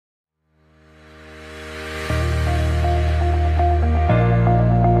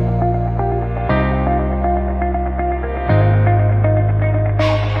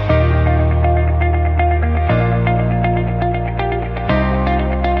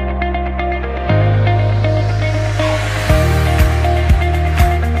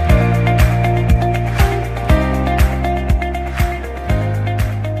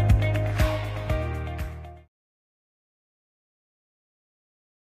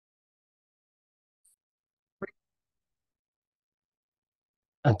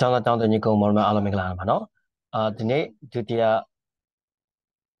တောင်းတညီကုံမောင်မအားလုံးမင်္ဂလာပါနော်ဒီနေ့ဒုတိယ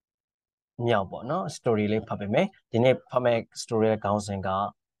မြောက်ပေါ့နော် story လေးဖတ်ပေးမယ်ဒီနေ့ဖတ်မယ့် story ရဲ့ခေါင်းစဉ်က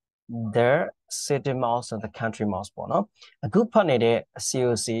the city mouse and the country mouse ပေါ့နော်အခုဖတ်နေတဲ့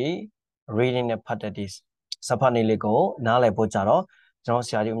COC reading နဲ့ဖတ်တဲ့ဒီစာဖတ်နေလေးကိုနားလည်ဖို့ကြတော့ကျွန်တော်ဆ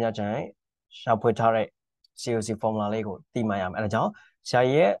ရာကြီးအများကြီးရှာဖွေထားတဲ့ COC formula လေးကိုသိမှရမယ်အဲဒါကြောင့်ဆရာ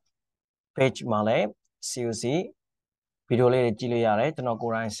ရဲ့ page မှာလည်း COC ဗီဒီယိုလေးတွေကြည့်လို့ရတယ်ကျွန်တော်ကို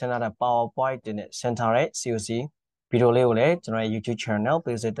ယ်တိုင်ဆင်းထားတဲ့ PowerPoint တွေနဲ့ဆင်းထားတဲ့ COC ဗီဒီယိုလေးကိုလည်းကျွန်တော်ရဲ့ YouTube channel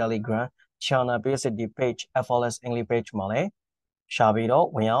basic Telegram channel basic page FLS English page မှာလည်းရှာပြီးတော့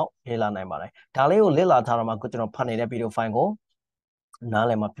ဝင်ရောက်လေ့လာနိုင်ပါတယ်ဒါလေးကိုလေ့လာထားတော့မှကျွန်တော်ဖတ်နေတဲ့ video file ကိုနား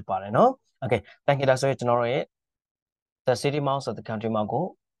လည်မှာဖြစ်ပါတယ်နော် Okay thank you ဒါဆိုရင်ကျွန်တော်ရဲ့ the city mouse of the country mouse ကို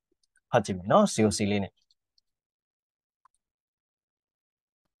ဖတ်ကြည့်မယ်နော် COC လေးနဲ့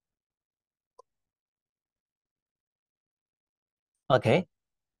Okay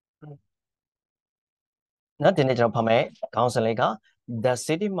နော်ဒီနေ့ကျွန်တော်ဖတ်မယ်ခေါင်းစဉ်လေးက the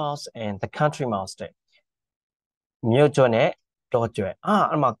city mouse and the country mouse တဲ့မြို့ကျွတ်နဲ့တောကျွတ်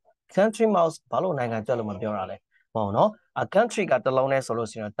အဲ့မှာ country mouse ဘာလို့နိုင်ငံကျွတ်လို့မပြောတာလဲမဟုတ်နော်country ကတလုံးနဲ့ဆိုလို့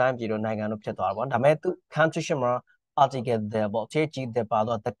ရှိရင်တိုင်းပြည်တို့နိုင်ငံတို့ဖြစ်သွားတာပေါ့ဒါပေမဲ့သူ country ရှိမှာ article there ပေါ့ခြေကြီးတဲ့ပါ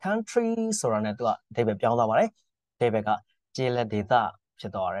တော့ the country ဆိုတာနဲ့သူကအဓိပ္ပာယ်ပြောင်းသွားပါတယ်အဓိပ္ပာယ်ကကျေးလက်ဒေသဖြ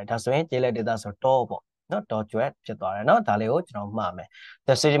စ်သွားတယ်ဒါဆိုရင်ကျေးလက်ဒေသဆိုတောပေါ့နော်တောကျွတ်ဖြစ်သွားတယ်နော်ဒါလေးကိုကျွန်တော်မှားမယ်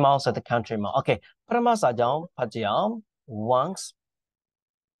the city mouse and the country mouse okay ပထမစာကြောင်းဖတ်ကြည့်အောင် once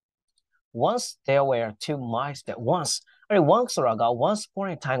there were two mice that once အဲ့ once ဆိုတာက once upon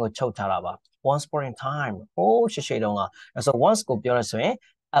a time ကိုချုပ်ထားတာပါ once upon a time ရှေ့တုန်းကအဲ့ဆို once ကိုပြောရဆိုရင်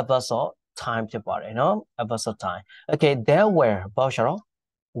episode time ဖြစ်ပါတယ်နော် episode time okay there were ဘာလို့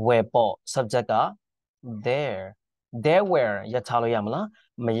were ပေါ့ subject က there were ရထားလို့ရမလား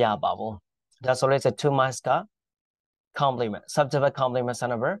မရပါဘူးဒါဆိုလို့ဆို two mice က complement subject complement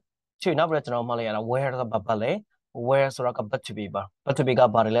number 2နောက်ပြီးတော့ကျွန်တော်မှတ်လိုက်ရတာ where ကဘာလဲ where ဆိုတာက but to be ပါ but to be က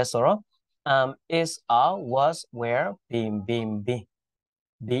ဘာလဲဆိုတော့is are was were being being be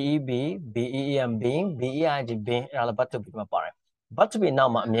beb beem being being being အဲ့ဒါ but to be မှာပါတယ် but to be နော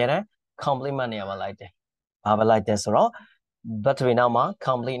က်မှာအများနဲ့ complement နေရာမှာလိုက်တယ်ဘာပဲလိုက်တယ်ဆိုတော့ but to be နောက်မှာ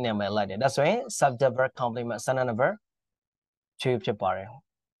complete နေရာမှာလိုက်တယ်ဒါဆိုရင် subject verb complement sentence verb 2ဖြစ်ပါတယ်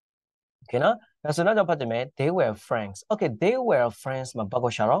okay နော်ဒါဆိုတော့ကျွန်တော်ဖတ်ကြည့်မယ် they were friends okay they were friends မှာဘာ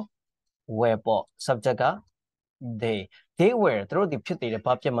ကိုရှာတော့ were ပေါ့ subject က they were သူတို့ဒီဖြစ်တယ်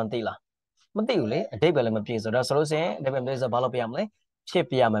ဘာဖြစ်မှန်းသိလားမသိဘူးလေအဓိပ္ပာယ်လည်းမပြေဆိုတော့ဆိုလို့ရှိရင်အဓိပ္ပာယ်ပြေဆိုဘာလို့ပြရမလဲဖြစ်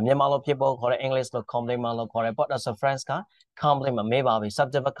ပြရမယ်မြန်မာလိုဖြစ်ဖို့ခေါ်တဲ့ English လို complement လို့ခေါ်တယ်ပေါ့ဒါဆို friends က complement မေးပါပြီ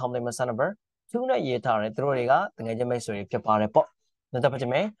subject complement number 2နဲ့ရေးထားတယ်သူတို့တွေကတကယ်ချင်းမိတ်ဆွေတွေဖြစ်ပါတယ်ပေါ့နောက်တစ်ပတ်ကြ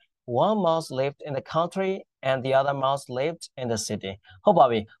ည့်မယ် one mouse lived in the country and the other mouse lived in the city ဟုတ်ပါ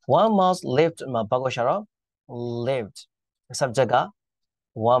ပြီ one mouse lived မှာဘာကိုရှာတော့ lived subject က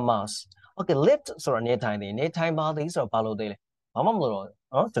one mouse okay lived ဆိုတာနေထိုင်တယ်နေထိုင်ပါသည်ဆိုတော့ဘာလို့သေးလဲဘာမှမလို့တော့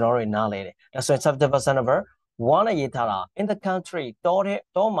နော်ကျွန်တော်တို့နားလဲတယ်ဒါဆိုရင် subject verb number 1နဲ့ရေးထားတာ in the country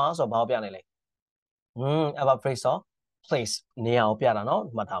တောမှာဆိုဘာပြနေလဲabout phrase of place နေရာကိုပြတာနော်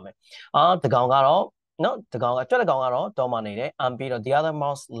မှတ်ထားမယ်တကောင်ကတော့နော်တကောင်ကကြွက်တကောင်ကတော့တောမှာနေတယ်ပြီးတော့ the other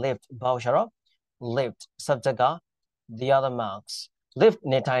mouse lived ဘာလို့ရှာတော့ lived subject က the other mouse lived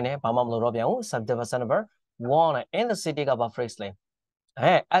နေထိုင်တယ်ဘာမှမလို့တော့ပြန်ဘူး subject verb number 1နဲ့ in the city ကဘာ phrase လဲ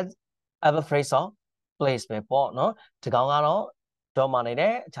ever phrase of place ပဲပေါ့နော်ဒီကောင်ကတော့တောမှာနေတ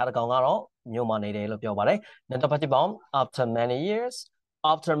ယ်အခြားတစ်ကောင်ကတော့မြို့မှာနေတယ်လို့ပြောပါတယ်နောက်တစ်ပတ်ကြည့်ပါဦး after many years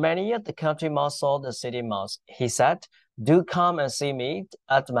the country mouse saw the city mouse he said do come and see me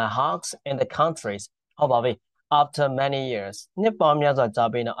at my house in the countries ဟုတ်ပါပြီ after many years နှစ်ပေါင်းများစွာကြာ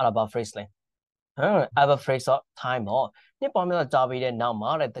ပြီးတော့အဲ့ဒါဘာ phrase လဲ ever phrase of time ပေါ့နှစ်ပေါင်းများစွာကြာပြီးတဲ့နောက်မှာ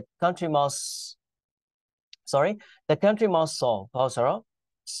တဲ့ the country mouse saw ဘာဆိုတော့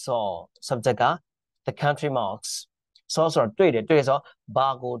saw subject က the country mouse saw ဆိုတော့တွေ့တယ်ဆိုဘာ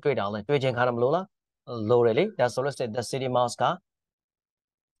ကိုတွေ့တာလဲတွေ့ချင်းခါတော့မလို့လားလိုတယ်လေဒါဆိုလို့ the city mouse က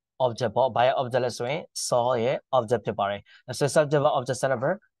object ပေါ့ဘာရဲ့ object လဲဆိုရင် saw ရဲ့ object ဖြစ်ပါတယ်ဆို subject object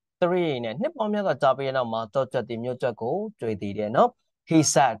number 3နဲ့နှစ်ပေါင်းများစွာကြာပြီးတဲ့နောက်မှာတော့ကြွတဲ့မြို့ကြွက်ကိုတွေ့တည်တယ်နော် he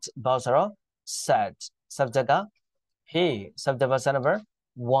said ဘာဆိုတော့ said subject က he subject number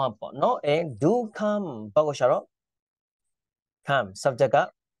 1ပေါ့နော်do come ဘာကိုရှာတော့ come subject က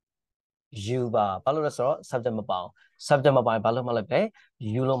you ပါဘာလို့လဲဆိုတော့ subject မပါအောင် subject မပါရင်ဘာလို့မှလည်းပဲ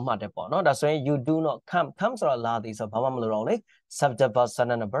you လို့မှတ်တယ်ပေါ့နော်ဒါဆိုရင် you do not come ဆိုတာလာသည်ဆိုတော့ဘာမှမလို့တော့လေ subject verb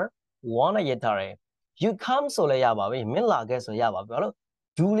sentence number 1နဲ့ရေးထားတယ် you come ဆိုလည်းရပါပြီမင်းလာခဲ့ဆိုရပါပြီဘာလို့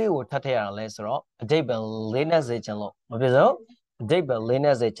do လေးကိုထပ်ထည့်ရတာလဲဆိုတော့အဓိပ္ပာယ်လေးနဲ့စေချင်လို့မဖြစ်ဘူးအဓိပ္ပာယ်လေး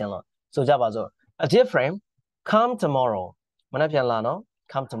နဲ့စေချင်လို့ဆိုကြပါစို့ a different come tomorrow မနေ့ပြန်လာနော်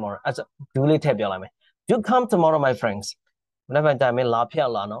come tomorrow အဲ့ do လေးထည့်ပြောလိုက်မယ် you come tomorrow my friends whenever time in la pia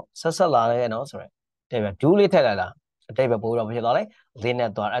la no sasa la le no sorry David do li tek la David ပို့တော့ဖြစ်သွားလဲလင်း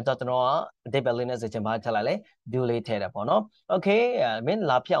နဲ့သွားအဲ့တော့ကျွန်တော်က David လင်းနဲ့စချင်ပါထလိုက်လဲ do လေးထည့်တယ်ပေါ့နော် okay မင်း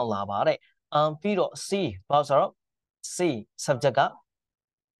လာဖြောင်းလာပါတဲ့ပြီးတော့ C ဘာဆိုတော့ C subject က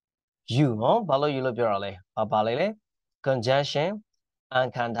you နော်ဘာလို့ you လို့ပြောရလဲဘာလဲလဲ conjunction အန်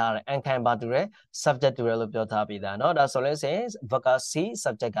ခံထားတယ်အန်ခံပါတူတယ် subject တူတယ်လို့ပြောထားပြီးသားเนาะဒါဆိုလဲဆိုရင် verb က C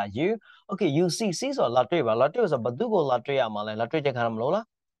subject က you okay you see ဆိုတော့လာတွေ့ပါလာတွေ့ဆိုဘယ်သူကိုလာတွေ့ရမှာလဲလာတွေ့တဲ့ခါမလို့လား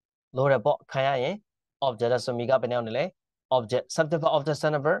လို့ရပေါ့ခံရရင် object ဆိုမိကဘယ်နဲ့နေလဲ object subject of the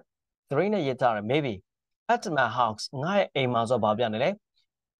son of verb 3နဲ့ရေးထားတယ် maybe at my house ငါရဲ့အိမ်မှာဆိုဘာပြနေလဲ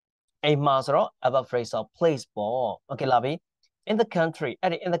အိမ်မှာဆိုတော့ above phrase of place ပေါ့ okay လာပြီ in the country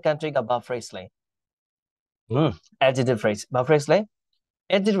အဲ့ဒီ in the country ကဘာ phrase လဲadjective phrase ဘာ phrase လဲ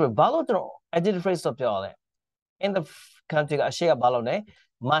adjective ဘာလို့တော့ adjective phrase ဆိုပြောလဲ in the country ကအရှိကဘာလို့လဲ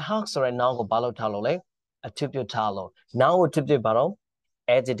my house ဆိုတဲ့ noun ကိုဘာလို့ထားလို့လဲ attribute ထားလို့ noun ကို attribute ဘာလို့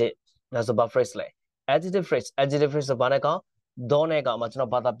adjective ဒါဆိုဘာ phrase လဲ adjective phrase ဆိုဘာနဲ့ကောင်ဒေါ်နဲ့ကောင်မှာကျွန်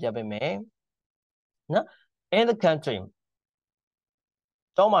တော်ဘာသာပြပေးမယ်နော် in the country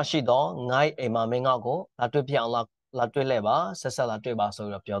တော့မှရှိတော့ငိုင်းအိမ်မှာမင်းငါကိုလာတွေ့ပြအောင်လာတွေ့လဲပါဆက်ဆက်လာတွေ့ပါဆို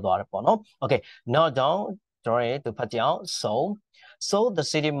ပြီးတော့ပြောသွားတယ်ပေါ့နော် okay now down ကျွန်တော်တို့ဖတ်ကြအောင် so the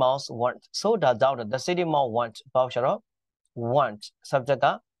city mouse want so the doubt the city mouse want ဘာလို့ဆိုတော့ want subject က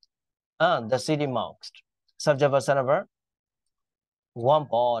the city mouse subject verb verb one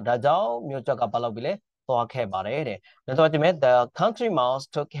ပေါ့ဒါကြောင့်မျိုးချက်ကဘာလုပ်ပြီလဲသွားခဲ့ပါတယ်တဲ့ဒါတော့ဒီမဲ့ the country mouse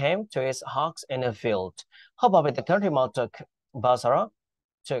took him to his hawks in the field ဟုတ်ပါပြီ the country mouse took ဘာဆိုတော့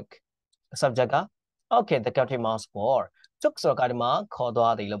took subject က okay the country mouse for took ဆိုတော့ဒီမှာခေါ်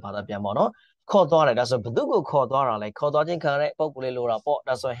သွားတယ်လို့ဘာသာပြန်ပေါ့နော်ခေါ်သွားတယ်ဒါဆိုဘယ်သူကိုခေါ်သွားတာလဲခေါ်သွားခြင်းခံရတဲ့ပုံကိုလေးလိုတာပေါ့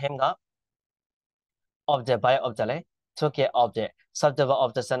ဒါဆို him က object by object လဲ took it object subject of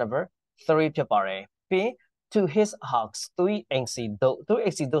the sender 3ဖြစ်ပါတယ်ပြီး to his hawks သူ့အိမ်စီ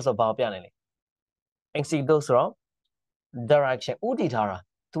တို့ဆိုဘာပြနေလဲအိမ်စီတို့ဆိုတော့ direction ဥတီထားတာ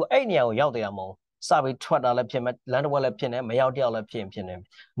သူအဲ့နေရာကိုရောက်တယ်မဟုတ်စပြီးထွက်တာလည်းဖြစ်မယ်လမ်းတစ်ဝက်လည်းဖြစ်နေမရောက်တယောက်လည်းဖြစ်နေ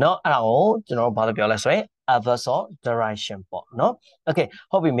เนาะအဲ့ဒါကိုကျွန်တော်ဘာလို့ပြောလဲဆိုရင် adverse of direction ပေါ့เนาะ okay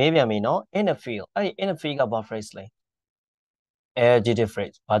ဟုတ်ပြီမေးပြန်ပြီเนาะ in the field အဲ့ဒီ in the field ကဘာ phrase လဲ adjective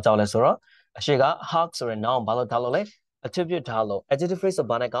phrase ဘာကြောင့်လဲဆိုတော့အရှိက hawk ဆိုတဲ့ noun ဘာလို့ထားလို့လဲ attribute ထားလို့ adjective phrase ဆို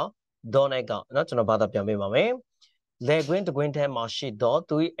ဘာနဲ့ကောင်ဒေါ်နဲ့ကောင်เนาะကျွန်တော်ဘာသာပြန်ပေးပါမယ်လေကွင်းတကွင်းထဲမှာရှိတော့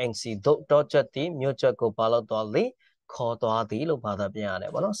သူ့အိမ်စီတို့တော့ချက်တီမြို့ချက်ကိုဘာလို့သွားလဲခေါ်သွားသည်လို့ဘာသာပြန်ရတ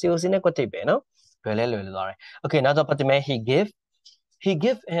ယ်ပေါ့နော် COC နဲ့ကွက်တိပဲနော်လွယ်သွားတယ် okay နောက်တော့ပတ်တိမဲ he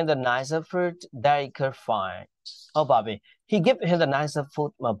give him the nicer fruit that he could find ဟုတ်ပါပြီ he give him the nicer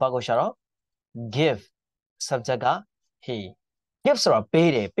food မှာဘာကိုရှာတော့ give subject က he give ဆိုတော့ပေး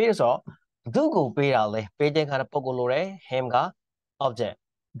တယ်ဆိုတော့သူ့ကိုပေးတာလဲပေးခြင်းခံတဲ့ပုံကိုလိုတယ် him က object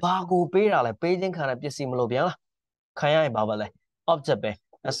ဘာကိုပေးတာလဲပေးခြင်းခံတဲ့ပစ္စည်းမလို့ပြန်လားခံရရင်ဘာပဲလဲ object ပဲ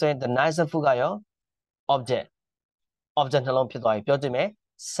အဲဆိုရင် the nicer food ကရော object နှလုံးဖြစ်သွားပြီပြောကြည့်မယ်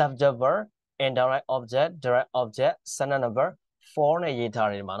subject verb indirect object direct object sentence verb for နဲ့ရေးထား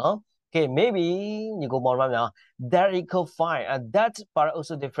တယ်မှာနော် okay maybe ညီကိုမော်ရမှာ that he could find that part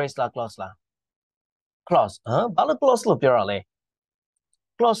also the phrase la clause လား clause ဘာလို့ clause လို့ပြောရလဲ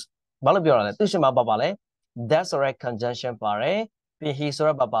clause ဘာလို့ပြောရလဲသူရှင်မှာပါလဲ that ဆိုရဲ conjunction ပါတယ်ပြီး he ဆို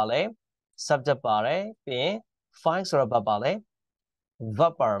ရဲပါလဲ subject ပါတယ်ပြီး find ဆိုရဲပါလဲ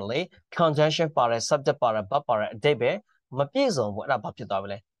verb ပါလေ conjunction ပါတယ် subject ပါတယ် verb ပါတယ်အတိတ်ပဲမပြည့်စုံဘူးအဲ့ဒါဘာဖြစ်သွားပြီ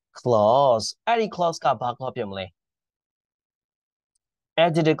လဲ clause အဲ့ဒီ clause ကဘာ clause ဖြစ်မလဲ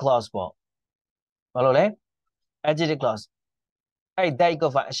adjective clause ပေါ့ဘာလို့လဲ adjective clause အဲ့ that ကို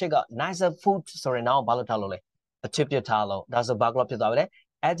အရှိက nicer food ဆိုရင်တော့ဘာလို့ထားလို့လဲ attribute ထားလို့ဒါဆိုဘာ clause ဖြစ်သွားပြီလဲ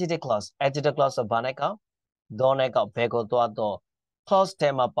adjective clause ဆိုဘာနဲ့ကောတော့နဲ့ကောဘယ်ကိုသွားတော့ clause ထဲ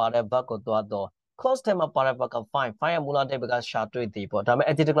မှာပါတဲ့ verb ကိုသွားတော့ clause ထဲမှာပါတဲ့ verb က find ရမူလတဲ့ဘက်ကရှာတွေ့သည်ပေါ့ဒါပေမဲ့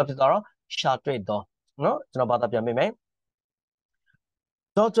adjective clause ဖြစ်သွားတော့ရှာတွေ့တော့နော်ကျွန်တော်ဘာသာပြန်ပေးမယ်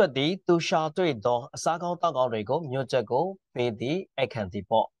တော့ကျွတ်သည်သူရှာတွေ့သောအစားကောင်းတောက်ကောင်းတွေကိုမြို့ချက်ကိုပေးသည်အခန့်သည်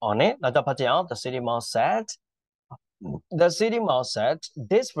ပေါ့။နဲ့နောက်တော့ဖတ်ကြည့်အောင် the city mouse said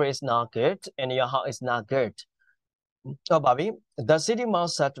this food is not good and your house is not good တော့ပါပြီ the city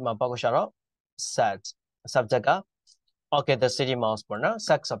mouse said မှာပေါ့ကိုရှာတော့ said subject က okay the city mouse ပေါ့နော်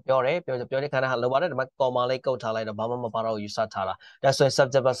said ဆိုပြောတဲ့ခါနဲ့လောပါတယ်ဒီမှာ comma လေးကုတ်ထားလိုက်တော့ဘာမှမပါတော့ယူဆထားတာဒါဆိုရင်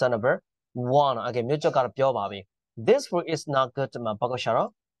subject verb number 1 okay မြို့ချက်ကတော့ပြောပါပြီthis food is not good မှာဘာကိုရှာတော့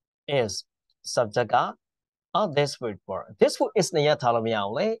is subject က this food for this food is နဲ့ရထားလို့မရအော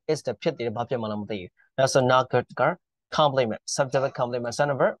င်လေ is တဲ့ဖြစ်တယ်ဘာဖြစ်မှလည်းမသိဘူးဒါဆို not good က complement subject complement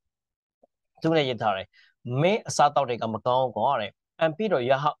sentence သူနဲ့ရထားတယ်မင်းအစားတောက်တွေကမကောင်းဘူးကွာတဲ့ and ပြီးတော့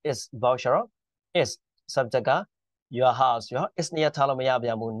your house is voucher is subject က your house is နဲ့ရထားလို့မရပြ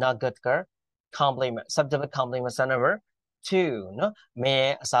န်ဘူး not good က complement subject complement sentence two နော်မင်း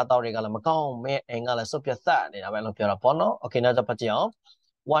ရဲ့အစားအသောက်တွေကလည်းမကောင်းမင်းအိမ်ကလည်းစွတ်ပြတ်သက်နေတာပဲလို့ပြောတာပေါ့နော် okay နောက်တစ်ပတ်ကြည့်အောင်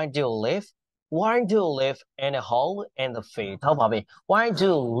why do you live in a hole in the field ဟုတ်ပါပြီ why do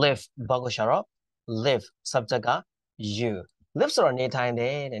you live ဘာကိုရှာတော့ live subject က you live ဆိုတော့နေထိုင်တ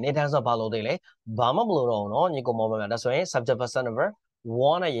ယ်တဲ့နေထိုင်ဆိုတော့ဘာလို့လဲဘာမှမလို့တော့နော်ညီကိုမောင်မဒါဆိုရင် subject person verb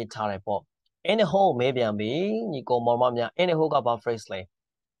one နဲ့ရေးထားတယ်ပေါ့ in a hole မေးပြန်ပြီညီကိုမောင်မများ in a hole ကဘာ phrase လဲ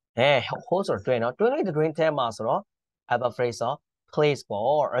hole ဆိုတော့တွင်နော်တွင်လေးတွင်ထဲမှာဆိုတော့ have a phrase တော့ place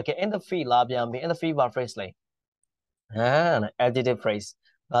ပေါ့ okay in the field လာပြန်ပြီ in the field ဘာ phrase လဲadjective phrase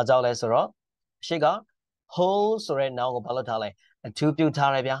ဘာကြောင့်လဲဆိုတော့ရှေ့က whole ဆိုတဲ့ noun ကိုဘာလို့ထားလဲအထူးပြု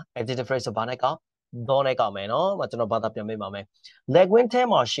ထားတယ်ဗျာ adjective phrase ဆိုဘာနဲ့ကောက်တော့နဲ့ကောက်မယ်နော်ကျွန်တော်ဘာသာပြန်ပေးပါမယ် leg win ထဲ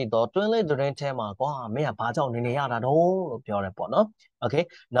မှာရှိတော့တွင်းလေးတွင်းထဲမှာကွာမင်းကဘာကြောင့်နေနေရတာတော့လို့ပြောတယ်ပေါ့နော် okay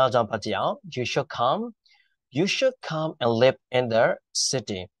နောက်ကြောင့်ပတ်ကြည့်အောင် you should come and live in the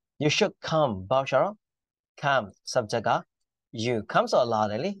city you should come ဘာရှာတော့ come subject က you come ဆိုလာ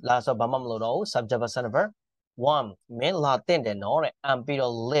တယ်လေလာဆိုဘာမှမလုပ်တော့ဘူး subject person verb one မင်းလာတဲ့တယ်နော်တဲ့ and ပြီး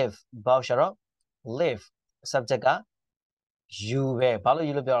တော့ live ဘာရှာတော့ live subject က you ပဲဘာလို့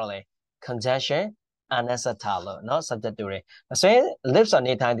you လို့ပြောရလဲ conjunction unnecessary လို့เนาะ subject တူတယ်ဆိုရင် live ဆို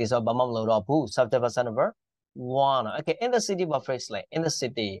နေထိုင်တယ်ဆိုဘာမှမလုပ်တော့ဘူး subject person verb one okay in the city ဘာ phrase လဲ in the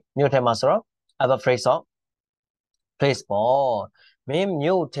city မြို့ထဲမှာဆိုတော့ other phrase တော့ place ပေါ့မင်း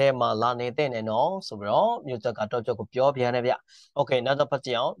မြို့ထဲမှာလာနေတဲ့နဲ့နော်ဆိုပြီးတော့မြို့ချက်ကတော့ချက်ကိုပြောပြန်တယ်ဗျ okay နောက်တော့ပတ်ကြ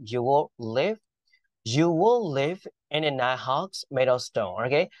ည့်အောင် you will live in a nice house made of stone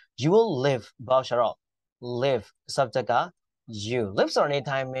okay you will live ဘာရှာတော့ live subject က you live ဆိုနေ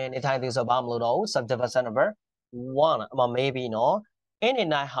ထိုင်မယ်နေထိုင်သည်ဆိုဘာမလို့တော့ subject person number one အမ maybe နော် in a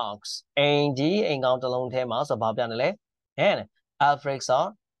nice house အိမ်ကြီးအိမ်ကောင်းတစ်လုံးထဲမှာဆိုဘာပြန်တယ်လဲ and Alfred ဆို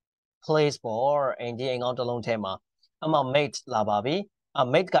place ပေါ့အိမ်ကြီးအိမ်ကောင်းတစ်လုံးထဲမှာအမ mate လာပါပြီ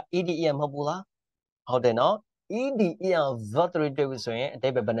mate က EDM မဟုတ်ဘူးလားဟုတ်တယ်နော် EDM verb 3တွေ့ပြီဆိုရင်အတိ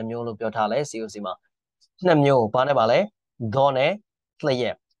တ်ပဲဘယ်နှမျိုးလို့ပြောထားလဲ COC မှာနှစ်မျိုးဘာနဲ့ပါလဲ do နဲ့လျ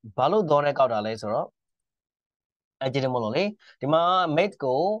က်ဘာလို့ do နဲ့ကောက်တာလဲဆိုတော့အကြည့်တယ်မလို့လေဒီမှာ mate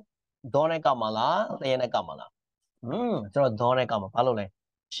ကို do နဲ့ကောက်မှာလားလျက်နဲ့ကောက်မှာလားကျွန်တော် do နဲ့ကောက်မှာဘာလို့လဲ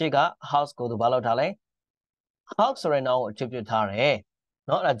ရှေ့က house ကိုသူဘာလို့ထားလဲ house ဆိုတဲ့ noun ကို attribute ထားတယ်เ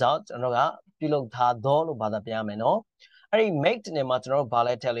นาะအဲ့ဒါကြောင့်ကျွန်တော်ကပြုလုပ်ထားတော့လို့ဘာသာပြန်ရမယ်เนาะအဲ့ဒီ make နဲ့မှာကျွန်တော်တို့ဘာ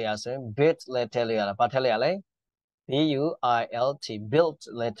လဲထည့်လိုက်ရဆိုရင် build လဲထည့်လိုက်ရတာဘာထည့်လိုက်ရလဲ BUILT built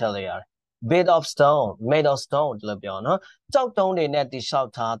လဲထည့်လိုက်ရတယ် bit of stone made of stone လို့ပြောเนาะကြောက်တုံးတွေနဲ့တိဆော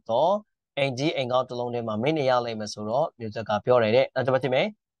က်ထားတော့အိမ်ကြီးအိမ်ကောင်းတစ်လုံးထဲမှာမင်းနေရလိမ့်မယ်ဆိုတော့မျိုးစက်ကပြောတယ်တဲ့အဲ့ဒါပတ်ကြည့်မယ်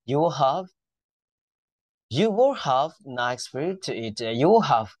you will have nice food to eat you will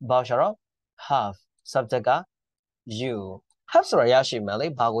have ဘာရှာတော့ have subject က you have ဆိုတာရရှိမယ်လေ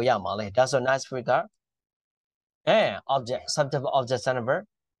ဘာကိုရမှာလဲဒါဆို nice food ကobject subject object number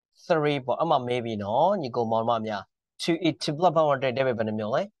 3ပေါ့အမှ maybe နော်ညီကိုမောင်မများ to eat to blood power တဲ့ဘယ်နှ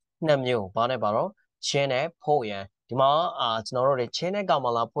မျိုးလဲနှစ်မျိုးဘာနဲ့ပါတော့ချင်းနဲ့ဖို့ရန်ဒီမှာကျွန်တော်တို့တွေချင်းနဲ့ကောက်မ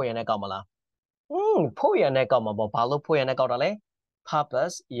လားဖို့ရန်နဲ့ကောက်မလားဖို့ရန်နဲ့ကောက်မှာပေါ့ဘာလို့ဖို့ရန်နဲ့ကောက်တာလဲ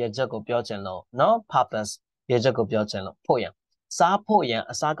purpose ရချက်ကိုပြောချင်လို့နော် purpose ရချက်ကိုပြောချင်လို့ဖို့ရန်စားဖို့ရန်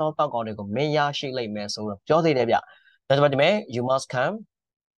အစားကောင်းတောက်ကောင်းတွေကိုမင်းရရှိလိမ့်မယ်ဆိုတော့ပြောသေးတယ်ဗျဒါဆိုဒီမဲ့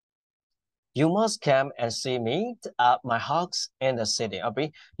you must come and see me at my house in the city okay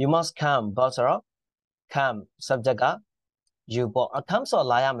you must come ဘာဆိုတော့ come subject က you ပေါ့ come ဆို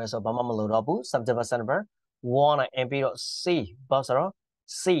လာရမယ်ဆိုဘာမှမလို့တော့ဘူး subject person number 1 and ပြီးတော့ see ဘာဆိုတော့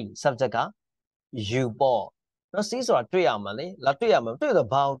see subject က you ပေါ့နော် see ဆိုတာတွေ့ရမှာလေလာတွေ့ရမှာတွေ့တော့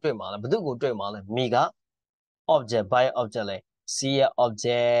ဘာကိုတွေ့မှာလဲဘယ်သူကိုတွေ့မှာလဲမိက object by object လဲ see ရဲ့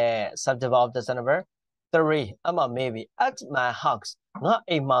object subject object number 3အမှ maybe at my house ငါ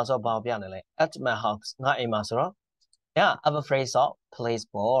အိမ်မှာဆိုဘာပြနေလဲ at my house ငါအိမ်မှာဆိုတော့ yeah other phrase of place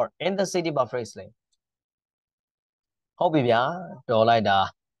ပေါ့ in the city ဘာ phrase လဲဟုတ်ပြီဗျာတော်လိုက်တာ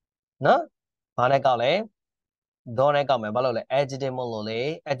နော်ဘာနဲ့ကောက်လဲဒေါ်နဲ့ကောက်မယ်ဘာလို့လဲ adjective မလို့လေ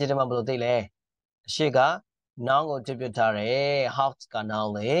adjective မလို့သိလဲအရှိက noun ကို attribute ထားတယ် house က noun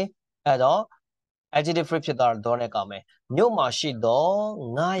လေအဲ့တော့ adjective phrase ဖြစ်သွားတော့ဒေါ်နဲ့ကောက်မယ်မြို့မှာရှိတော့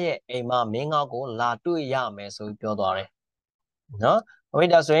ငါရဲ့အိမ်မှာမင်းငါကိုလာတွေ့ရမယ်ဆိုပြီးပြောသွားတယ်နော်ဝိ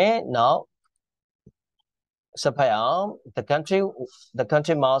ဒါဆိုရင် now စဖတ်အောင် the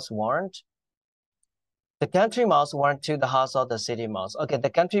country mouse went to the house of the city mouse okay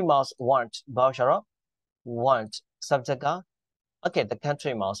the country mouse want ဘာရှာတော့ want subject က okay the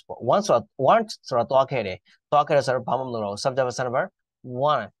country mouse want ဆိုတော့ want ဆိုတော့တွားခဲ့တယ်ဆိုတော့ဘာမှမလုပ်တော့ subject person number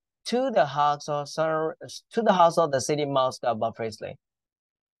 1 to the house of the city mouse ကဘာ phrase လဲ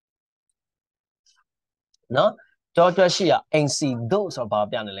နော်ကြောကြွရှိရအိမ်စီတို့ဆိုတော့ဘာ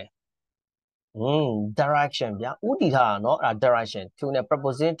ပြနေလဲ direction ဗျာဥတီထားတာเนาะအဲ့ဒါ direction to နဲ့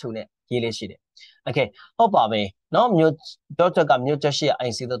preposition to နဲ့ရေးလေးရှိတယ် okay ဟုတ်ပါပြီเนาะမြို့တော့ကမြို့ချက်ရှိအိ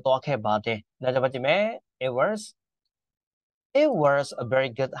မ်စီတော့သွားခဲ့ပါတယ်နောက်တစ်ပတ်ကြည့်မယ် it was a very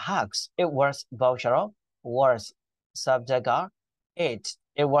good hugs it was voucher was subject က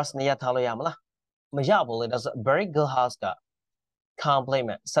it was နေရာထားလို့ရမလားမရဘူးလေ that's a very good hugs က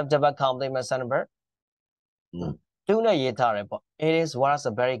complement subject က complement sentence တူနဲ့ရေးထားတယ်ပေါ့ it is was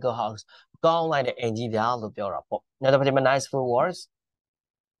a very good house ကောင်းလိုက်တဲ့အင်ကြီးပြားလို့ပြောတာပေါ့နောက်တစ်ပတ်မှာ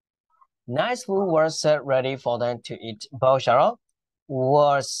nice food was set ready for them to eat ဘောရှာတော့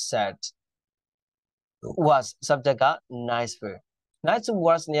was set was subject က nice food nice food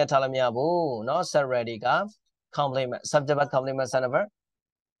was နေရာထားလို့မရဘူးเนาะ set ready က complement subject က complement sentence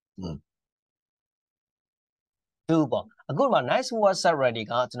do ပေါ့အခုမှ nice was set ready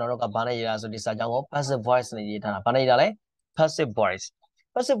ကကျွန်တော်တို့ကဘာနဲ့ရေးတာဆိုဒီစာကြောင်းကို passive voice နဲ့ရေးထားတာဘာနဲ့ရေးတာလဲ passive voice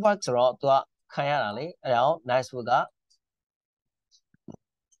ဆိုတော့သူကခံရတာလေအဲ့ဒါ nice food က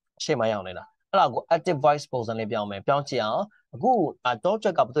ရှေ့မှာရောက်နေတာအဲ့ဒါကို active voice ပုံစံလေးပြောင်းမယ်ပြောင်းကြည့်အောင်အခုတော့ချ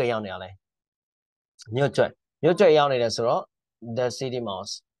က်ကဘယ်သူရောက်နေရလဲမြို့ကျွတ်ရောက်နေတယ်ဆိုတော့ the city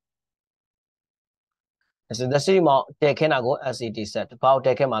mouse so the city mouse တက်ခင်းတာကို set ဘာကိုတ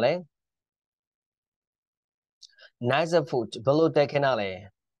က်ခင်းမှာလဲ nice food ဘယ်လိုတက်ခင်းတာလဲ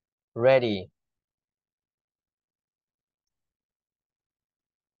ready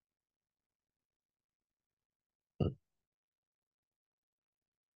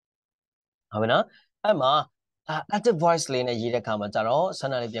ဟုတ်ပြီနော်အဲ့မှာactive voice လေးနဲ့ရေးတဲ့အခါမှာကျတော့ဆ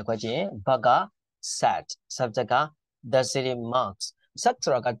န္ဒလေးပြခွက်ခြင်းဘက set subject က the city marks set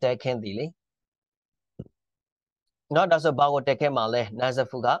ဆိုတာကတက်ခင်းသည်လေနော်ဒါဆိုဘာကိုတက်ခင်းမှာလဲ nice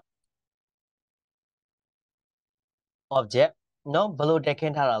food က object နော်ဘယ်လိုတက်ခ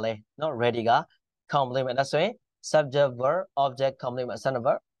င်းထားတာလဲနော် ready က complement ဒါဆိုရင် subject verb object complement sentence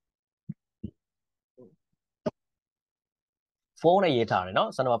verb 4နဲ့ရေးထားတယ်နော်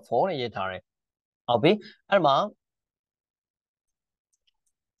sentence verb 4နဲ့ရေးထားတယ်ဟုတ်ပြီအဲ့မှာ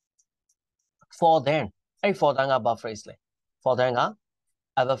for them အဲ့ for them ကဘာ phrase လဲ for them က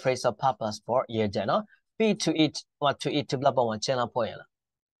other phrase of purpose for ရေးကြနော် be to eat what to eat to ဘလောက်ပုံမှာရှင်းလာဖို့ရလား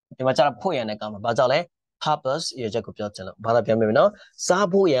ဒီမှာကျတော့ဖို့ရတဲ့ကောင်မှာဘာကြောင့်လဲ purpose ရေးချက်ကိုပြောချင်လို့ဘာသာပြန်ပြမယ်နော်စား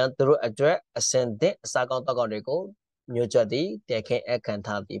ဖို့ရန်သူတို့အတွက်အစင်သင့်အစာကောင်းတောက်ကောင်းတွေကိုမျိုးကျွတ်သည်တည်ခင်းအခမ်း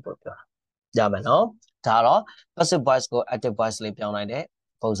ထားသည်ပို့ပြောတာရမယ်နော်ဒါတော့ passive voice ကို active voice လေးပြောင်းလိုက်တဲ့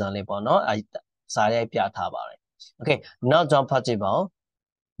ပုံစံလေးပေါ့နော်အဲစာရိုက်ပြထားပါတယ် okay နောက်ကြောင်းဖတ်ကြည့်ပါဦး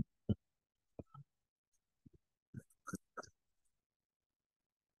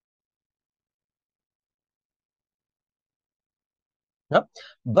No?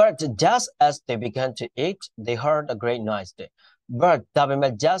 But just as they began to eat, they heard a great noise. But ဒါပေ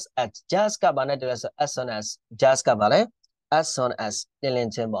မဲ့ just ကဘာနဲ့တူလဲဆို as soon as just ကဘာလဲ as soon as တင်လ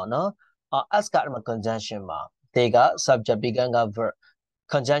င်းခြင်းပေါ့နော်as ကအဲ့မှာ conjunction ပါ they က subject began က verb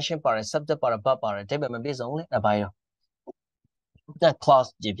conjunction ပါတယ် subject ပါတယ် verb ပါတယ်တိတ်ပဲမပြည့်စုံလေအပိုင်းရောဒါ clause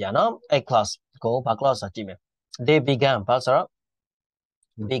ကြည့်ပြနော်အဲ့ clause ကိုဘာ clause ဆိုကြည့်မယ် they began ဘာဆိုတော့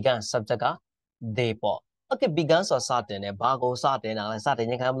began subject က they ပေါ့ okay began ဆိုစတင်တယ်ဘာကိုစတင်တာလဲစတင်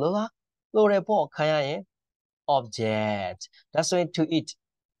ခြင်းခံမလို့လားလို့ရပေါ့ခံရရင် object that's when to eat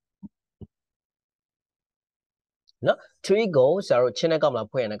နော် to eat ကိုဆရာတို့ချင်းနဲ့ကောက်မလား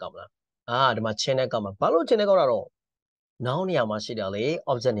ဖွင့်ရနဲ့ကောက်မလားဒီမှာချင်းနဲ့ကောက်မှာဘာလို့ချင်းနဲ့ကောက်တာတော့ noun နေရာမှာရှိတယ်လေ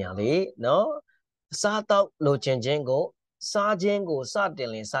object နေရာလေနော်စားတော့လိုချင်ခြင်းကိုစားခြင်းကိုစတင်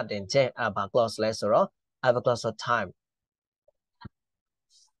လင်စတင်ခြင်းဘာ clause လဲဆိုတော့ have a clause of time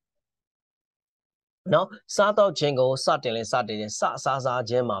နော်စားတော့ခြင်းကိုစတင်လဲစတင်ခြင်းစား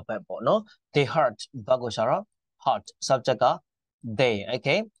ခြင်းမှာပဲပေါ့နော် they hurt ဘာကိုရှာတော့ hurt subject က they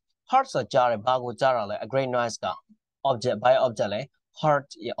okay hurt ဆိုကြားတယ်ဘာကိုကြားတာလဲ a great noise က object by object လဲ hurt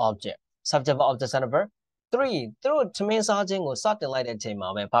object subject by object sentence 3သူတို့သမင်းစားခြင်းကိုစတင်လိုက်တဲ့အချိန်မှာ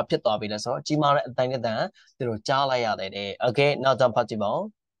ပဲဘာဖြစ်သွားပြီလဲဆိုတော့ကြီးမားတဲ့အတိုင်းနဲ့တန်သူတို့ကြားလိုက်ရတယ်တဲ့ okay နောက်ကြောင့်ဖတ်ကြည့်ပါဦး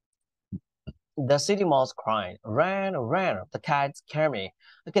The city mouse crying ran the cat came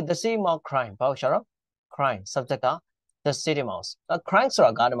okay the city mouse crying ဘာကိုရှာတော့ crying subject က the city mouse crying ဆို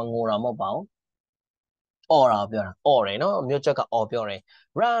တာကဒီမှာငိုတာမဟုတ်ပါဘူးအော်တာပြောတာအော်တယ်နော်မြို့ချက်ကအော်ပြောတယ်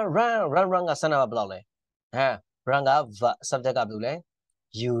run ကစနဘယ်လောက်လဲrun က subject ကဘယ်လိုလဲ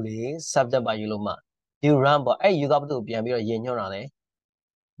you လေ subject ပါ you လို့မှ you run ပေါ့အဲ့ you ကဘယ်သူပြန်ပြီးတော့ရင်ညွှန်းတာလဲ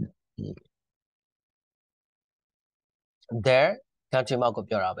there country မောက်ကို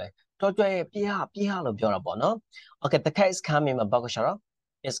ပြောတာပဲတော်ကြွရဲ့ပြေးဟာလို့ပြောတာပေါ့နော် okay the cat is coming မှာဘာကိုရှာတော့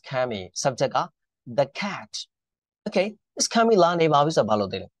is coming subject က the cat okay is coming လာနေပါပြီဆိုတော့ဘာ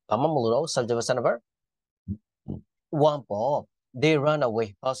လို့သေးလဲဘာမှမလို့တော့ subject sentence one ပေါ့ they run away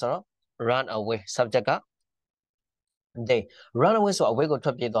ဘာဆိုတော့ run away subject က they run away ဆို away ကိုထွ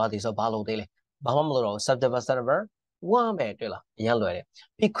က်ပြေးသွားသည်ဆိုဘာလို့သေးလဲ ဘာမှမလို့တော့ subject verb verb 1ပဲတွေ့လားအရင်လွယ်တယ်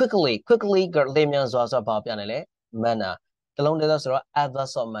ပြီး quickly ကလေးမြန်စွာဆိုတော့ဘာပြနေလဲ manner တလုံးတည်းဆိုတော့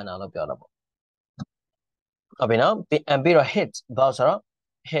adverse of manner လို့ပြောတာပေါ့ဟုတ်ပြီနော်ပြီးတော့ hit ဘာဆိုတော့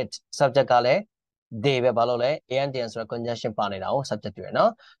hit subject ကလည်း they ပဲဘာလို့လဲ and ဆိုတော့ conjunction ပါနေတာကို subject တွေ့ရ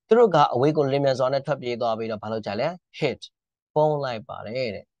နော်သူတို့ကအဝေးကိုလင်းမြန်စွာနဲ့ထွက်ပြေးသွားပြီးတော့ဘာလို့ကြလဲ hit ပုံလိုက်ပါတယ်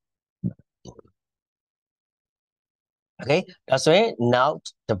တဲ့ okay ဒါဆိုရင် now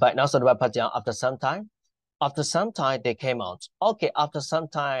ဆိုတော့ဖတ်ကြအောင် after some time they came out okay after some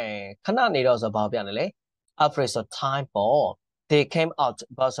time ခဏနေတော့ဆိုဘာပြနေလဲ after some time ပေါ့ they came out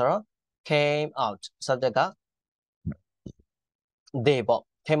ဘာဆိုတော့ came out subject က they ပေါ့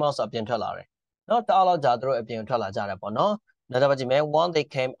came out ဆိုအပြင်ထွက်လာတယ်နော်တအားလောက်ကြာသူတို့အပြင်ထွက်လာကြတယ်ပေါ့နော်နောက်တစ်ပတ်ကြည့်မယ် when they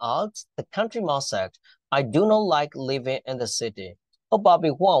came out the country mouse said I do not like living in the city ဟုတ်ပါပြီ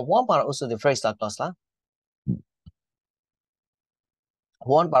one ပါတော့ also the phrase လား clause လား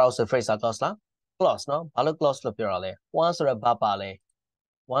one ပါတော့ also phrase လား clause လား clause နော်ဘာလို့ clause လို့ပြောရလဲ one ဆိုရယ် verb ပါလဲ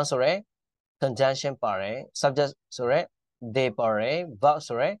one ဆိုရယ် conjunction ပါတယ် subject ဆိုရယ် they ပါတယ် verb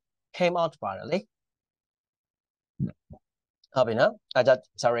ဆိုရယ် came out ပါတယ်လေဟုတ်ပြီနော်အဲဒါ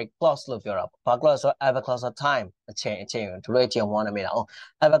sorry clause လို့ပြောတာဘာ clause ဆို ever clause of time အချိန်ဒီလိုအချိန်ဝမ်းနေမိတာ哦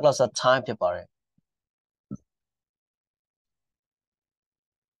ever clause of time ဖြစ်ပါတယ်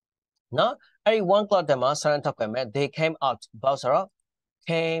နော်အဲ့ဒီ one clause တမှာ sentence ထောက်ခဲ့မယ် they came out ဘာဆိုတော့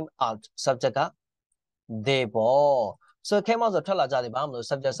came out subject က they ပေါ့ so came out ဆိုထွက်လာကြတယ်ဘာမလို့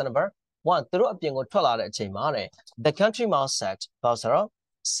subject number 1သူတို့အပြင်ကိုထွက်လာတဲ့အချိန်မှာတဲ့ the country mouse said ဘာဆိုတော့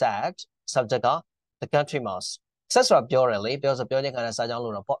said subject က the country mouse set ဆိုတာပြောတယ်လေပြောခြင်းခံတဲ့စာကြောင်း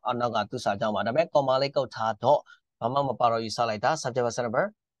လို့တော့ပေါ့အနောက်ကသူ့စာကြောင်းပါဒါပေမဲ့ comma လေးကုတ်ထားတော့ဘာမှမပါတော့ယူဆလိုက်တာ subject verb number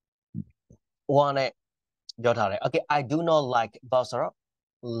 1နဲ့ပြောထားတယ် okay I do not like ဘာဆိုတော့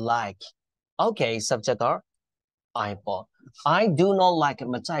like okay subject က I ပေါ့ I do not like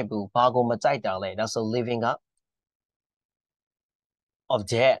မကြိုက်ဘူးဘာကိုမကြိုက်တာလဲဒါဆို living က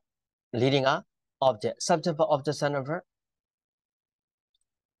object leading က object subject for object number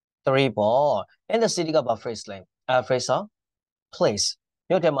 3ပေါ့ in the city ကဘာ phrase လဲphrase of place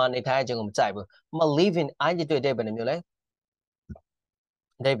မြို့ထဲမှာနေထိုင်ခြင်းကိုမကြိုက်ဘူးမ living I တွေ့တဲ့ဘယ်နှမျိုးလဲ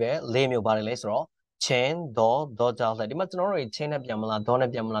ဒါပဲ၄မျိုးပါတယ်လဲဆိုတော့ချင်းဒေါ်ကြောင့်လဲဒီမှာကျွန်တော်တို့ချင်းနဲ့ပြန်မလားဒေါ်နဲ့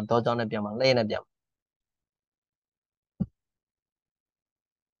ပြန်မလားဒေါ်ကြောင့်နဲ့ပြန်မလားလဲနဲ့ပြန်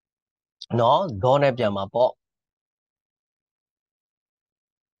နော်ဒေါ်နဲ့ပြန်မှာပေါ့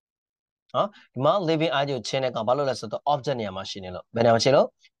နော်ဒီမှာ living I ကိုချင်းနဲ့ကဘာလို့လဲဆိုတော့ object နေရာမှာရှိနေလို့ဘယ်နေရာမှာရှိလို့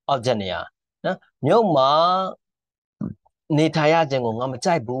object နေရာနော်မြို့မှာနေထိုင်ရခြင်းကိုငါမ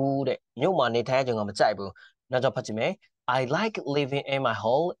ကြိုက်ဘူးတဲ့မြို့မှာနေထိုင်ရခြင်းကိုမကြိုက်ဘူးနောက်တော့ဖတ်ကြည့်မယ် I like living in my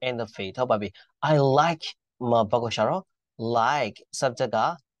hole in the field ဟုတ်ပါပြီ I like မဘာကိုရှာတော့ like subject က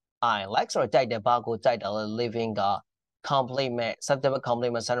I like ဆိုတော့ကြိုက်တယ်ဘာကိုကြိုက်တာလဲ living က complement subject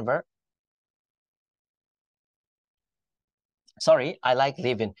complement verb sorry I like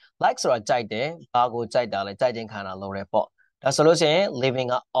living like ဆိုတာကြိုက်တယ်ဘာကိုကြိုက်တာလဲကြိုက်ခြင်းခံတာလို့ရပေါ့ဒါဆိုလို့ရှိရင် living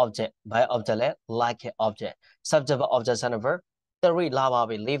က object by object လဲ like object subject object verb 3လာပါ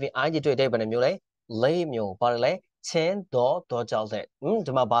ပြီ living I တွေ့တဲ့ဘယ်နှမျိုးလဲ၄မျိုးပါတယ်လဲချင်းဒေါ်ကြောက်တဲ့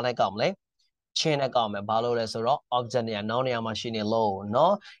ဒီမှာဘာနဲ့ကောက်မလဲချင်းနဲ့ကောက်မယ်ဘာလို့လဲဆိုတော့ object နေရာ noun နေရာမှာရှိနေလို့เนา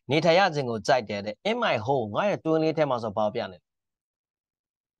ะနေထိုင်ရခြင်းကိုကြိုက်တယ်တဲ့ in my home ငါရဲ့တွင်းလေးထဲမှာဆိုဘာပြနေ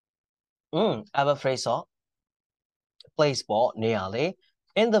ever phrase ဆို place ပေါ့နေရာလေ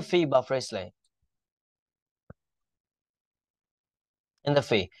in the field ဘာ phrase လဲ in the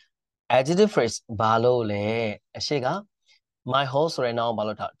field adjective phrase ဘာလို့လဲအရှိက my whole ဆိုရင်တော့ဘာ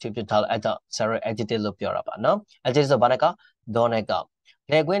လို့ထားဖြစ်ထားလဲအဲ့တော့ sorry adjective လို့ပြောတာပါနော် adjective ဆိုဘာနဲ့ကဒေါ်နဲ့က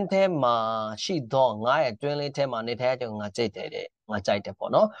လေကွင်းထဲမှာရှိတော့ငါရဲ့တွင်းလေးထဲမှာနေထိုင်တဲ့ငါကြိုက်တယ်တဲ့ငါကြိုက်တယ်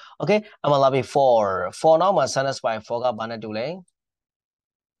ပေါ့နော် okay အမလာပြီ for now မှာ sentence by for ကဘာနဲ့တူလဲ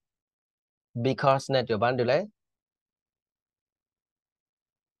because နဲ့တူဘာနဲ့တူလဲ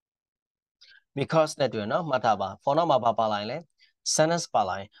because နဲ့တူရနော်မှတ်ထားပါ for now မှာဘာပါလာရင်လဲ sentence ပါ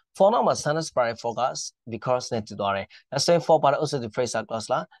လာရင် for now မှာ sentence ပါရင် focus because နဲ့တူသွားတယ်ဒါဆိုရင် for ပါတဲ့ also the phrase clause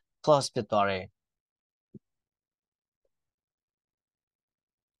လား clause ဖြစ်သွားတယ်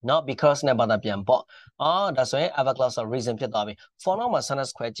နော် because နဲ့ဘာသာပြန်ပေါ့ဒါဆိုရင် ever clause reason ဖြစ်သွားပြီ for now မှာ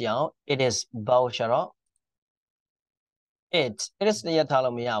sentence ခွဲကြည့်အောင် it is ဘာလို့ရှာတော့ it is ရထား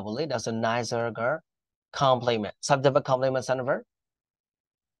လို့မရဘူးလေဒါဆို nicer girl complement subject complement verb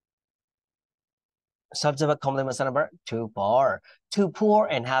subject complement verb to poor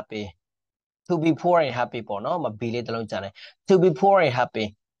and happy to be poor and happy ပေါ့နော်မ be လေးတစ်လုံးကြံတယ် to be poor and happy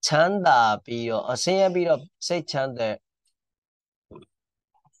ချမ်းသာပြီးတော့အဆင်းရဲပြီးတော့စိတ်ချမ်း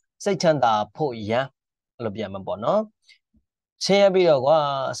သာဖို့ရန်အဲ့လိုပြန်မှာပေါ့နော်ဆင်းရဲပြီးတော့ကွာ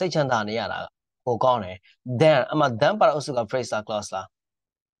စိတ်ချမ်းသာနေရတာပိုကောင်းတယ် then အမှ then ပါတော့အစုက phrase clause လား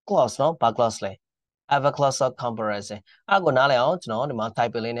clause နော်ဘာ clause လဲ ever clause of comparison အဲ့ကိုနားလည်အောင်ကျွန်တော်ဒီမှာ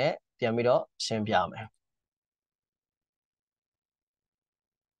type လေးနဲ့ပြန်ပြီးတော့ရှင်းပြမယ်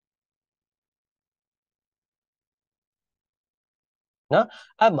နော်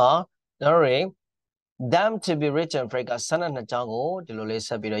အဲ့မှာကျွန်တော်တို့ them to be rich and free က12ကြောင်းကိုဒီလိုလေးဆ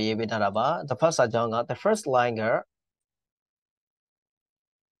က်ပြီးတော့ရေးပေးထားတာပါ the first ကြောင်းက the first line က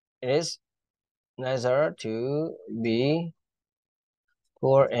it is nicer to be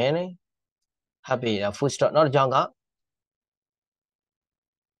poor and happy full stop နောက်တစ်ကြောင်းက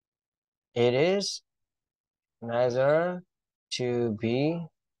it is nicer to be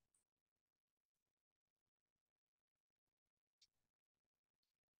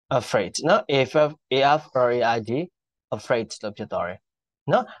afraid နော် AFRAID afraid လို့ဖြစ်သွားတယ်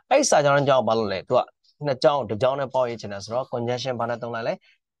နော်အဲ့စာကြောင်းကြောင်းဘာလို့လဲသူကနှစ်ကြောင်းတစ်ကြောင်းနဲ့ပေါက်ရေးချင်တယ်ဆိုတော့ conjunction ဘာနဲ့သုံးလိုက်လဲ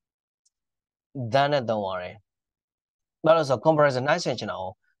than နဲ့သုံးရတယ်ဘာလို့ဆို comparison နိုင်ဆင်ချင်တာအော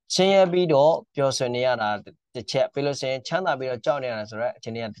င်ချင်းရပြီးတော့ပျော်ရွှင်နေရတာတစ်ချက်ပြီးလို့ရှိရင်ချမ်းသာပြီးတော့ကြောက်နေရတာဆိုတော့အချ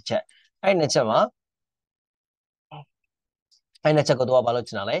င်းတွေကတစ်ချက်အဲ့နှစ်ချက်မှာအဲ့နှစ်ချက်ကိုတော့ဘာလို့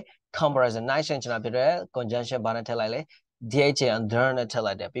ချင်တာလဲ comparison နိုင်ဆင်ချင်တာဖြစ်တဲ့ conjunction ဘာနဲ့ထည့်လိုက်လဲ DH and than နဲ့ထည့်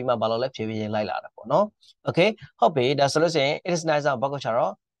လိုက်တယ်ပြီးမှဘာလို့လဲဖြည်းဖြည်းလိုက်လာတာပေါ့နော် okay ဟုတ်ပြီဒါဆိုလို့ရှိရင် it is nice ဘာကိုချ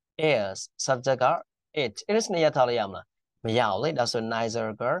တော့ is subject က it is နဲ့ရထားလိုက်ရမလားမရအောင်လေဒါဆို nicer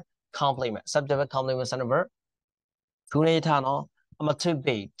က complement subject complement verb ခုနေထားနော်အမ to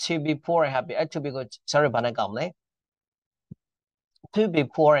be poor and happy အဲ့ to be ကို sorry ဘာနဲ့ကောင်းမလဲ to be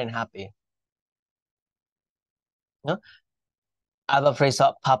poor and happy နော် other phrase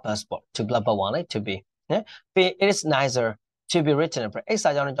of purpose to blah blah one လေ to be နော် it is nicer to be written အဲ့စာ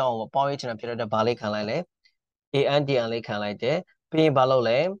ကြောင်းအကြောင်းကိုပေါင်းရေးချင်တာဖြစ်တဲ့ဘာလေးခံလိုက်လဲ and လေးခံလိုက်တယ်ပြီးရင်ဘာလုပ်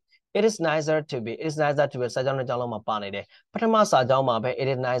လဲ it is nicer to be စာကြောင်းအကြောင်းလုံးမှာပါနေတယ်ပထမစာကြောင်းမှာပဲ it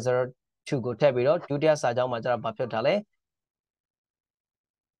is nicer to ကိုထည့်ပြီးတော့ဒုတိယစာကြောင်းမှာကျတော့ဘာဖြစ်ထားလဲ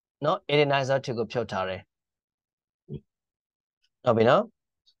နော် it is nicer to ကိုဖြုတ်ထားတယ်ဟုတ်ပြီနော်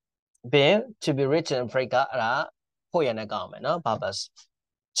ပြီးရင် to be rich and free ကအဲ့ဒါဖို့ရနေကောင်းမယ်နော် purpose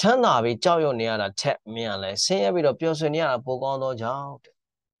ချမ်းသာပြီးကြောက်ရွံ့နေရတာထက်မင်းရလဲဆင်းရဲပြီးတော့ပျော်ရွှင်နေရတာပိုကောင်းသောကြောင့်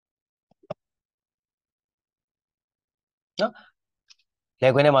နော်လေ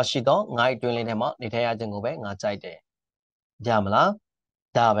ခွင်းထဲမှာရှိတော့ငါ့တွင်းလေးထဲမှာနေထိုင်ရခြင်းကိုပဲငါကြိုက်တယ်ကြမလား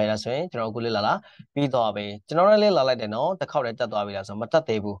ဒါပဲလားဆိုရင်ကျွန်တော်အခုလေးလာပြီးတော့ပဲကျွန်တော်လည်းလေးလာလိုက်တယ်နော်တစ်ခေါက်တည်းတက်သွားပြီလားဆိုမတက်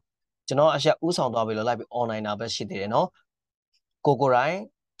သေးဘူးကျွန်တော်အရှက်ဥဆောင်သွားပြီလို့လိုက်ပြီး online တာပဲရှိသေးတယ်နော်ကိုရိုင်း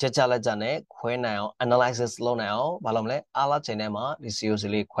ကြလက်ကြနဲ့ခွဲနိုင်အောင် analysis လုပ်နိုင်အောင်ဘာလို့မလဲအားလားချိန်ထဲမှာဒီ COC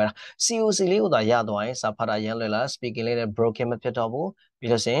လေးခွဲတာ COC လေးကိုသာရသွားရင်စာဖတ်တာရမ်းလွယ်လား speaking လေးနဲ့ broken မဖြစ်တော့ဘူး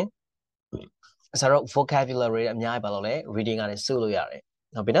ပြီးလို့ရှင်ဆိုတော့ vocabulary အများကြီးဘာလို့လဲ reading ကနေစုလို့ရတယ်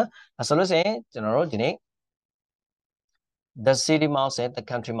ဟုတ်ပြီနော်အဲဆိုလို့ရှိရင်ကျွန်တော်တို့ဒီနေ့ the city mouse နဲ့ the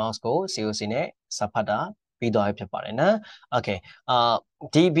country mouse ကို COC နဲ့စာဖတ်တာပြီးသွားပြီဖြစ်ပါတယ်နော် okay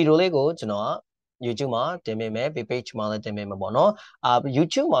ဒီဗီဒီယိုလေးကိုကျွန်တော် YouTube မှာတင်ပေးမယ် page မှာလည်းတင်ပေးမှာပေါ့နော်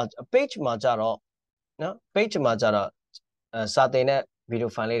YouTube မှာ page မှာကြတော့နော် page မှာကြတော့စာတင်တဲ့ video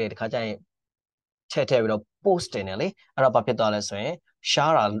file လေးတွေတခါကျရင်ထည့်ပြီးတော့ post တင်တယ်လေအဲ့တော့ဘာဖြစ်သွားလဲဆိုရင်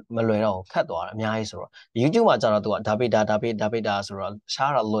share တာမလွယ်တော့ခက်သွားတယ်အများကြီးဆိုတော့ YouTube မှာကြတော့သူကဒါပေတာဆိုတော့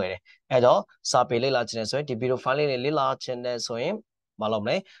share တာလွယ်တယ်အဲ့တော့စာပေလေ့လာခြင်းနဲ့ဆိုရင်ဒီ video file လေးတွေလေ့လာခြင်းနဲ့ဆိုရင်မလုပ်မ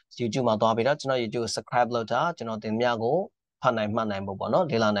လဲ YouTube မှာသွားပြီးတော့ကျွန်တော် YouTube ကို subscribe လုပ်တာကျွန်တော်တင်မြကိုဖတ်နိုင်မှတ်နိုင်ဖို့ပေါ့နော်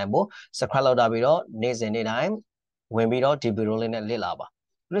လေ့လာနိုင်ဖို့ subscribe လုပ်တာပြီးတော့နေ့စဉ်နေ့တိုင်းဝင်ပြီးတော့ဒီ video လေးနဲ့လေ့လာပါ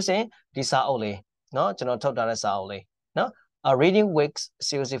ပြီးလို့ဆိုရင်ဒီစာအုပ်လေးနော်ကျွန်တော်ထုတ်ထားတဲ့စာအုပ်လေးနော်reading weeks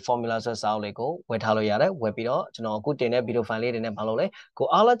COC formula ဆိုစာအုပ်လေးကိုဝယ်ထားလို့ရတယ်ဝယ်ပြီးတော့ကျွန်တော်အခုတင်တဲ့ video file လေးတွေနဲ့ဘာလုပ်လဲကို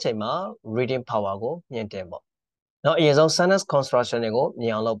အားလက်ချိန်မှာ reading power ကိုမြင့်တင်ပေါ့နော်အရင်ဆုံး sentence construction တွေကိုမြ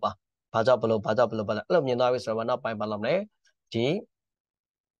င်အောင်လုပ်ပါဘာကြောင့်ဘလို့အဲ့လိုမြင်သွားပြီဆိုတော့နောက်ပိုင်းဘာလုပ်မလဲဒီ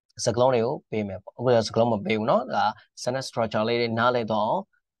စကလုံးတွေကိုပေးမယ်ပေါ့အခုစကလုံးမပေးဘူးเนาะဒါ sentence structure လေးတွေနားလည်တော့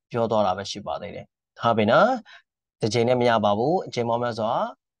ပြောတော့တာပဲရှိပါသေးတယ်ဟုတ်ပြီနော်တစ်ချိန်နဲ့မရပါဘူးအချိန်မောင်းများစွာ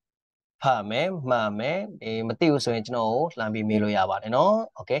ဖတ်မယ်မှတ်မယ်မသိဘူးဆိုရင်ကျွန်တော်ကိုလှမ်းပြီးမေးလို့ရပါတယ်เนาะ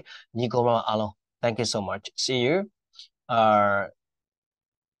okay ညီကောင်မအားလုံး thank you so much see you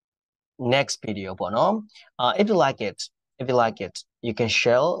next video ပေါ့เนาะif you like it you can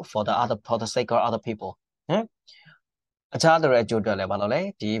share for the sake of other people အခြားသူတွေအကျိုးအတွက်လည်းဘာလို့လဲ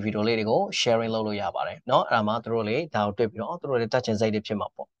ဒီဗီဒီယိုလေးတွေကို sharing လုပ်လို့ရပါတယ်เนาะအဲ့ဒါမှသူတို့လေးဒါကိုတွေ့ပြီးတော့သူတို့လေးတက်ချင်စိတ်တွေဖြစ်မှာ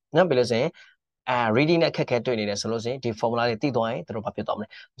ပေါ့เนาะပြီးလို့ဆိုရင်reading နဲ့အခက်ခဲတွေ့နေတယ်ဆိုလို့ရှိရင်ဒီ formula တွေသိသွားရင်သူတို့ဘာဖြစ်သွားမလဲ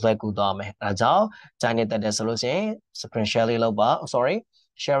လွယ်ကူသွားမယ်အဲဒါကြောင့်ဂျိုင်းနေတက်တယ်ဆိုလို့ရှိရင် screen share လေးလုပ်ပါ sorry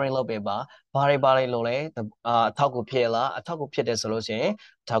sharing လုပ်ပေးပါဘာတွေလို့လဲအထောက်ကူဖြစ်လားအထောက်ကူဖြစ်တယ်ဆိုလို့ရှိရင်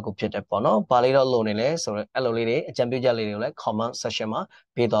အထောက်ကူဖြစ်တယ်ပေါ့နော်ဘာလေးတော့လိုနေလဲဆိုတော့အဲ့လိုလေးတွေအကြံပြုချက်လေးတွေကိုလည်း comment section မှာ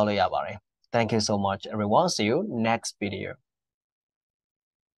ပေးသွားလို့ရပါတယ်Thank you so much everyone see you next video